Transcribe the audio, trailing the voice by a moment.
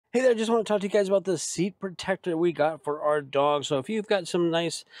Hey there, just want to talk to you guys about the seat protector we got for our dog. So if you've got some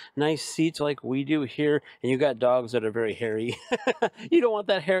nice seats like we do here, and you got dogs that are very hairy, you don't want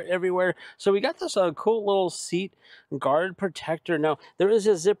that hair everywhere. So we got this cool little seat guard protector. Now, there is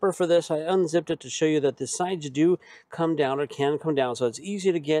a zipper for this. I unzipped it to show you that the sides do come down or can come down. So it's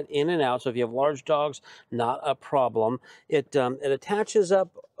easy to get in and out. So if you have large dogs, not a problem. It attaches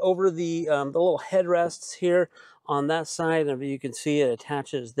up over the little headrests here on that side, and you can see it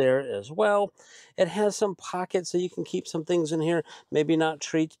attaches there as well. It has some pockets so you can keep some things in here, maybe not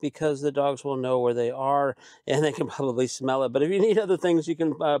treats because the dogs will know where they are and they can probably smell it, but if you need other things you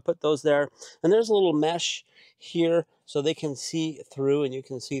can put those there. And there's a little mesh here so they can see through, and you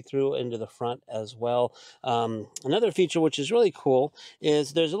can see through into the front as well. Another feature which is really cool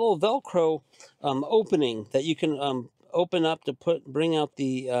is there's a little Velcro opening that you can open up to bring out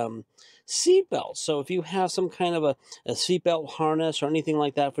the seatbelt. So if you have some kind of a seatbelt harness or anything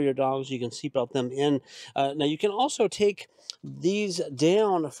like that for your dogs, you can seatbelt them in. Now you can also take these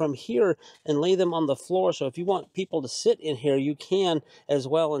down from here and lay them on the floor. So if you want people to sit in here, you can as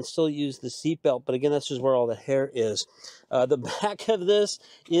well and still use the seatbelt. But again, that's just where all the hair is. The back of this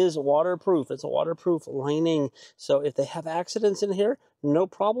is waterproof. It's a waterproof lining. So if they have accidents in here, no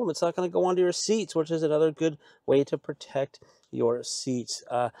problem. It's not going to go onto your seats, which is another good way to protect your seats.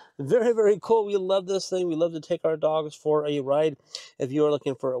 Very cool. We love this thing. We love to take our dogs for a ride. If you are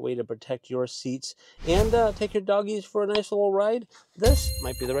looking for a way to protect your seats and take your doggies for a nice little ride, this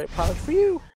might be the right product for you.